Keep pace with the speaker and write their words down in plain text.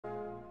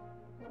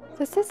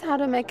This is how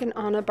to make an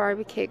Anna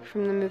Barbie cake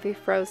from the movie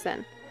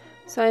Frozen.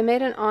 So I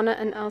made an Anna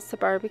and Elsa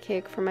Barbie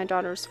cake for my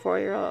daughter's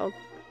 4-year-old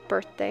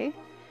birthday,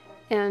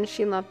 and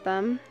she loved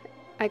them.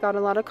 I got a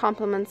lot of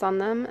compliments on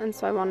them, and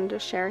so I wanted to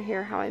share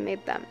here how I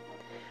made them.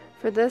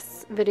 For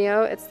this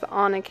video, it's the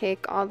Anna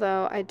cake,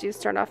 although I do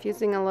start off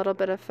using a little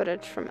bit of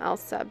footage from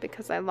Elsa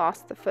because I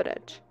lost the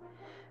footage.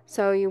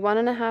 So you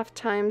 1.5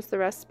 times the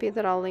recipe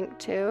that I'll link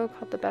to,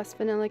 called the Best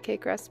Vanilla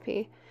Cake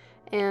Recipe.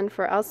 And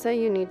for Elsa,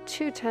 you need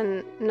two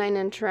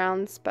 9-inch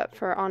rounds, but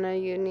for Anna,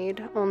 you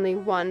need only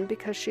one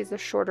because she's a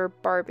shorter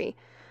Barbie.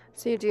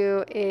 So you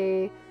do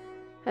a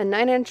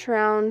 9-inch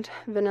round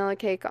vanilla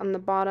cake on the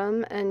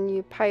bottom, and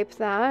you pipe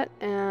that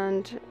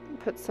and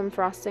put some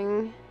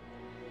frosting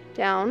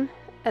down,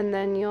 and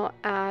then you'll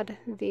add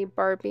the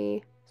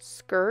Barbie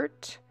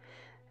skirt.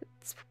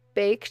 It's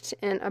baked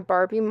in a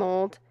Barbie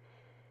mold,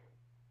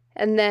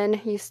 and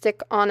then you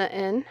stick Anna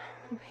in.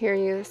 Here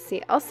you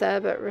see Elsa,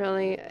 but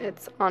really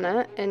it's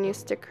Anna, and you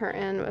stick her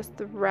in with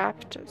the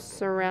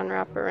saran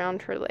wrap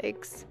around her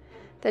legs.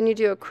 Then you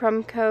do a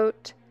crumb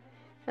coat,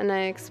 and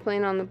I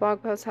explain on the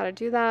blog post how to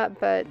do that,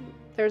 but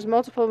there's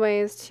multiple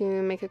ways to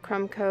make a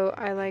crumb coat.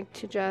 I like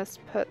to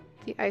just put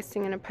the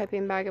icing in a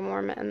piping bag and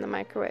warm it in the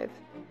microwave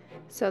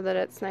so that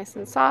it's nice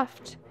and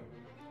soft,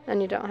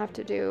 and you don't have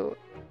to do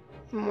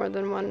more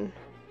than one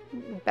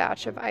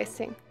batch of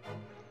icing.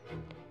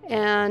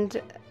 And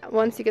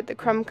once you get the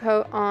crumb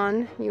coat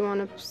on, you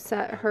want to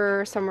set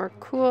her somewhere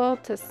cool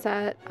to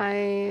set.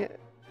 I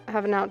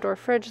have an outdoor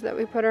fridge that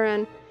we put her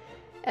in,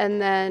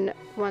 and then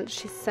once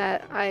she's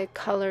set, I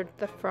colored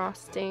the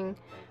frosting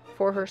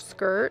for her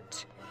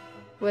skirt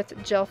with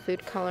gel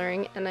food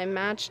coloring, and I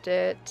matched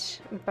it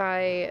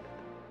by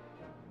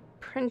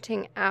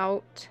printing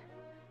out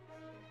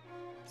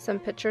some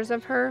pictures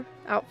of her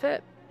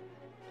outfit.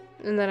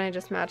 And then I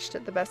just matched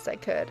it the best I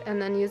could.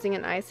 And then using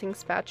an icing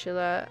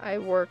spatula, I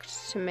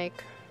worked to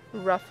make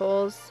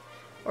ruffles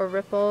or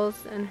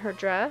ripples in her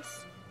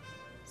dress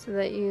so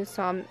that you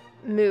saw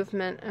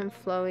movement and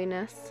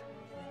flowiness.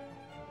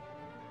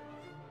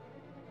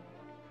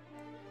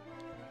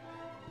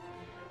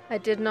 I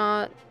did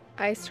not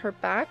ice her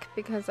back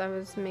because I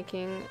was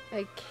making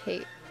a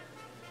cape.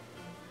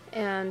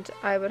 And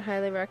I would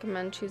highly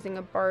recommend choosing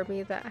a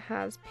Barbie that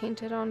has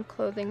painted on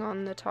clothing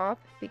on the top,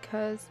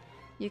 because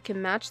you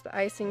can match the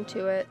icing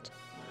to it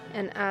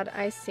and add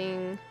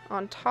icing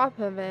on top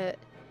of it,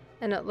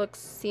 and it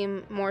looks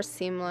more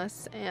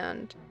seamless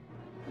and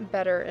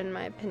better in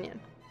my opinion.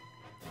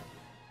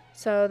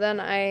 So then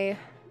I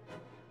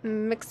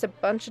mixed a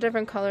bunch of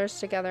different colors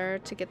together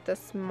to get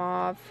this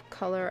mauve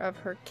color of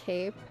her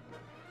cape.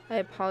 I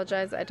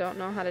apologize, I don't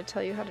know how to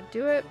tell you how to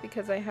do it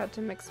because I had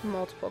to mix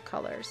multiple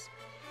colors.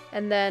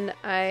 And then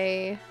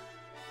I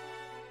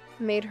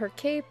made her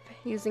cape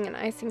using an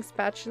icing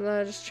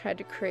spatula, just tried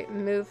to create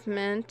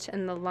movement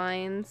in the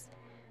lines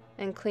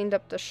and cleaned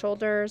up the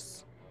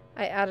shoulders.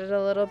 I added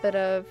a little bit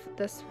of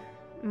this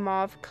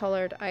mauve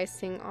colored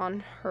icing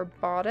on her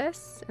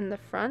bodice in the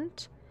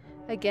front,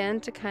 again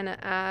to kind of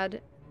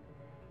add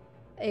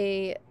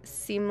a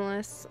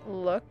seamless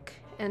look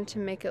and to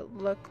make it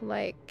look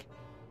like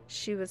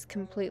she was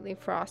completely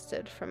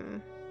frosted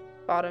from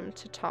bottom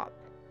to top.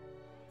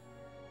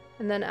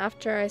 And then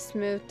after I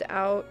smoothed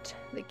out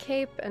the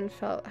cape and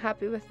felt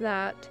happy with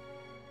that,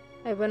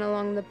 I went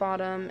along the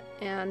bottom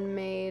and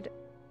made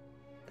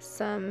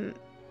some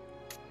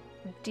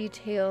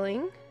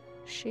detailing.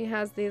 She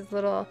has these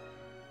little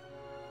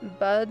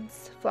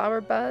buds,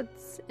 flower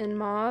buds in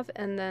mauve,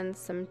 and then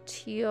some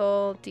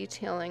teal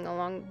detailing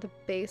along the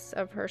base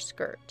of her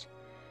skirt.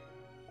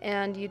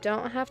 And you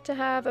don't have to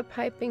have a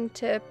piping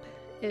tip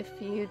if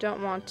you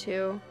don't want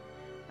to.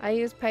 I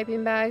use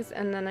piping bags,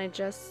 and then I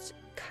just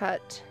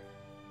cut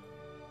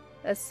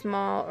as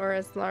small or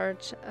as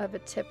large of a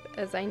tip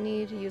as I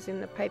need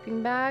using the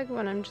piping bag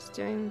when I'm just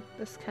doing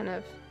this kind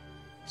of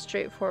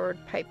straightforward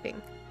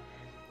piping.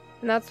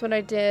 And that's what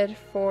I did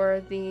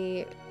for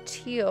the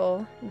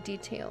teal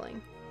detailing.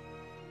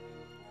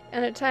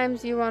 And at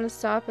times you want to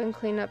stop and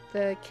clean up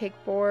the cake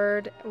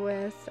board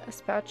with a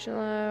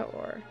spatula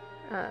or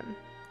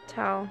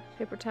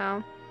paper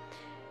towel,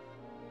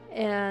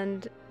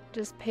 and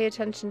just pay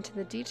attention to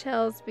the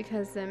details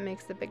because it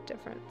makes a big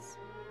difference.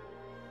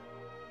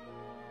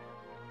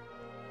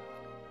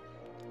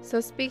 So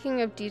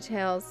speaking of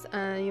details,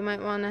 you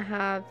might want to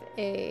have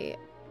a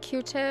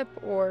Q-tip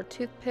or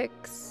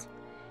toothpicks.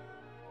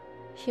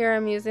 Here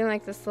I'm using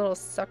like this little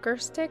sucker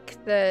stick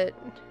that,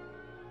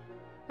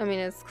 I mean,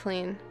 it's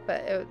clean,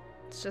 but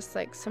it's just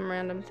like some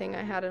random thing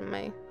I had in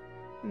my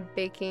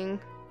baking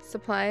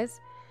supplies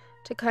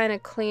to kind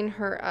of clean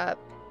her up.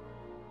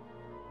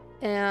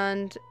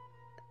 And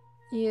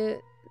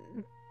the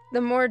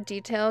more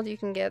detailed you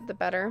can get, the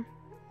better,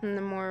 and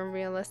the more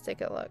realistic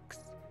it looks.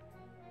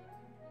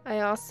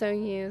 I also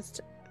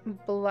used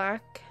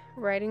black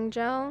writing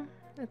gel.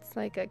 It's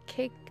like a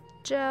cake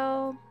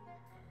gel,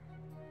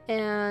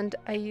 and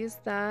I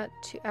used that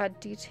to add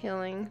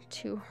detailing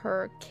to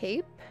her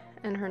cape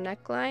and her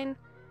neckline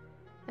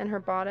and her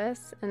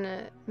bodice, and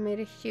it made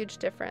a huge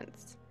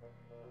difference.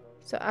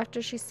 So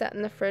after she sat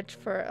in the fridge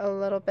for a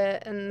little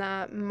bit and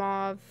that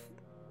mauve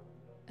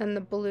and the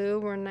blue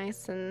were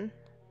nice and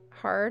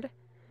hard,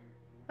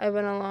 I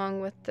went along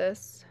with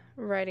this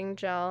writing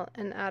gel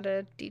and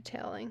added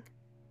detailing.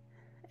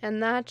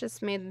 And that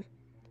just made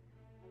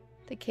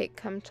the cake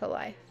come to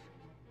life.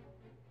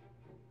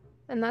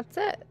 And that's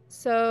it.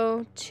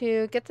 So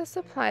to get the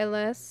supply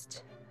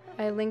list,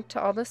 I linked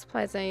to all the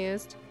supplies I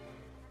used.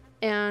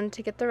 And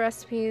to get the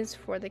recipes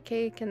for the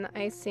cake and the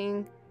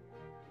icing,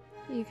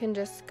 you can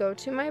just go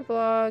to my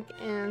blog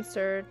and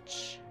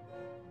search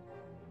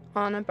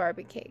on a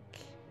Barbie cake.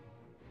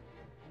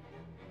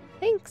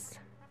 Thanks!